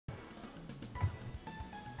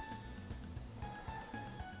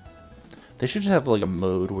They should just have like a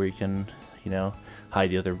mode where you can, you know, hide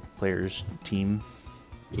the other player's team.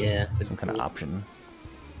 Yeah. Some kind of option.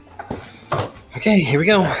 Okay, here we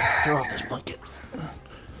go. Throw off this blanket.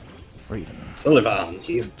 Raven. Sullivan,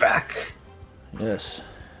 he's back. Yes.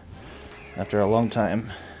 After a long time,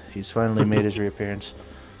 he's finally made his reappearance.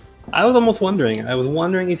 I was almost wondering. I was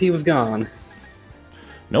wondering if he was gone.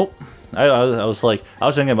 Nope. I was like, I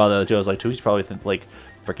was thinking about that too. I was like, he's probably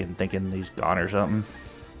freaking thinking he's gone or something.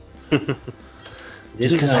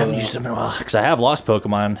 Just because I haven't used him in a while. Because I have lost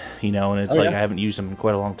Pokemon, you know, and it's I haven't used them in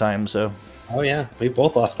quite a long time, so. Oh yeah, we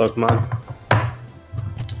both lost Pokemon.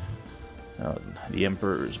 Oh, the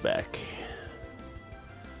Emperor's back.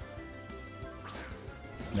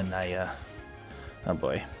 And oh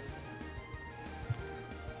boy.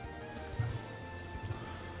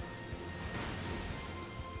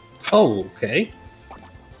 Oh, okay.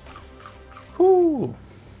 Whoo.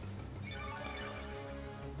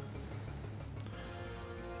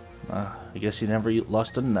 I guess you never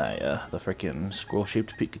lost a Naya, the frickin'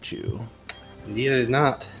 squirrel-shaped Pikachu. Indeed, I did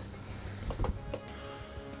not.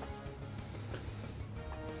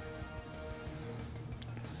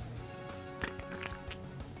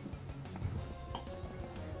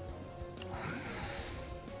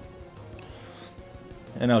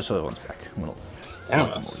 And now Sullivan's back. I'm gonna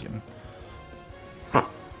Stanos. Huh.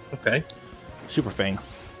 Okay. Super Fang.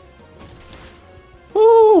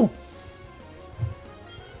 Woo!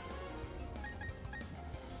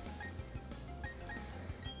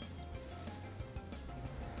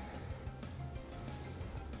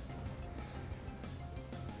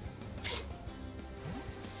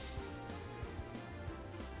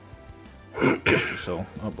 So,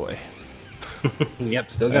 oh boy.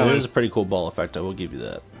 Yep, still going. It is a pretty cool ball effect, I will give you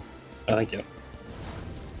that. Oh, thank you. It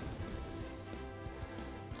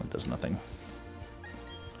does nothing.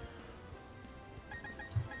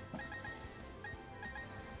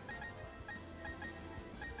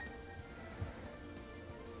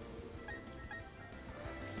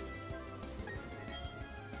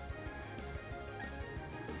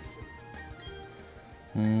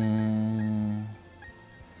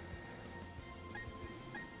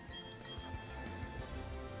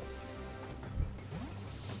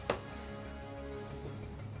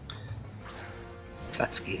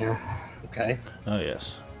 Satsuki, huh? Okay. Oh,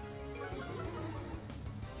 yes.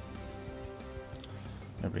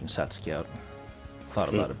 I'm gonna bring Satsuki out.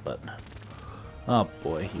 Thought about it, but... Oh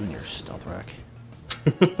boy, you and your stealth rack.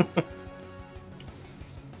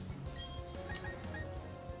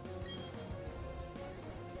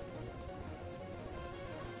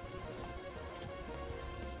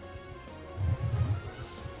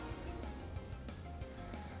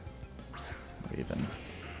 Raven.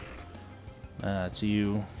 It's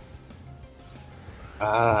you.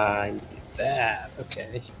 Ah, I did that.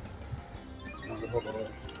 Okay. Hold on.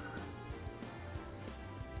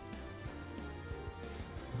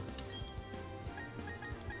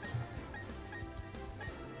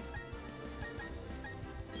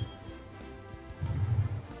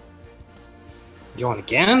 You want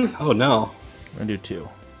again? Oh no. We're gonna do 2.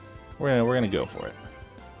 We're gonna go for it.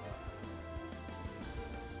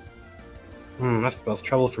 That spells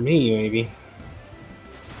trouble for me, maybe.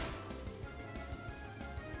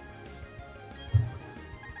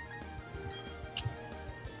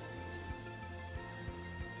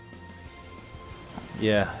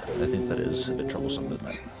 Yeah, I think that is a bit troublesome, isn't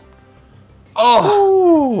it?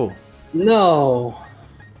 Oh! Oh! No!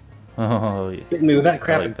 Oh, yeah. Hitting me with that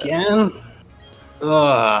crap like that. again?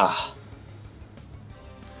 Ugh.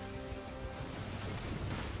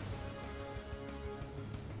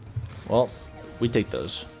 Well, we take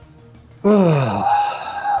those. Well,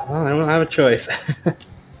 I don't have a choice.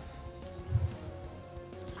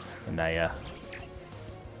 And I,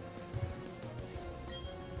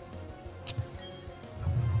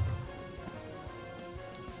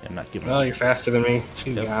 I'm not giving Well, up. you're faster than me.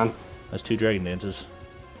 She's Yep. gone. That's 2 Dragon Dances.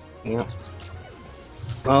 Yeah.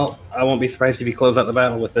 Well, I won't be surprised if you close out the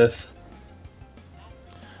battle with this.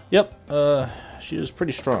 Yep, she is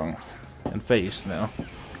pretty strong. And face now.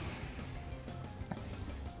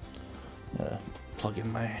 Plug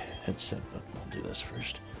in my headset, but I'll do this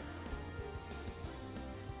first.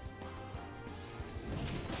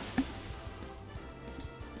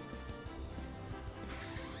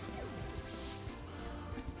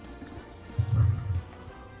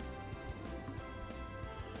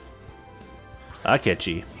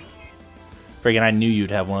 Akechi. Friggin' I knew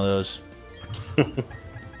you'd have one of those.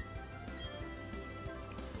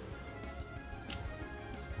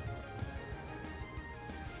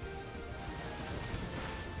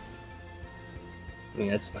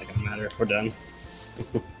 Yeah, it's not gonna matter if we're done.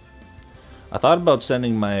 I thought about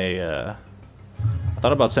sending my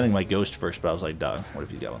ghost first, but I was like, dog, what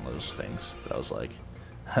if he's got one of those things? But I was like,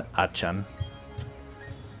 Achan.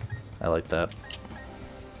 I like that.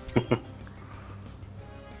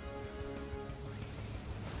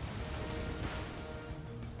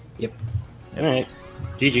 Yep. Alright.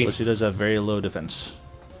 GG. Plus he does have very low defense.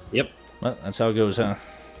 Yep. Well, that's how it goes, huh?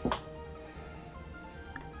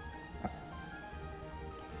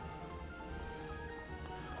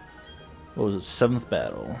 What was it? 7th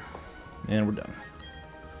battle. And we're done.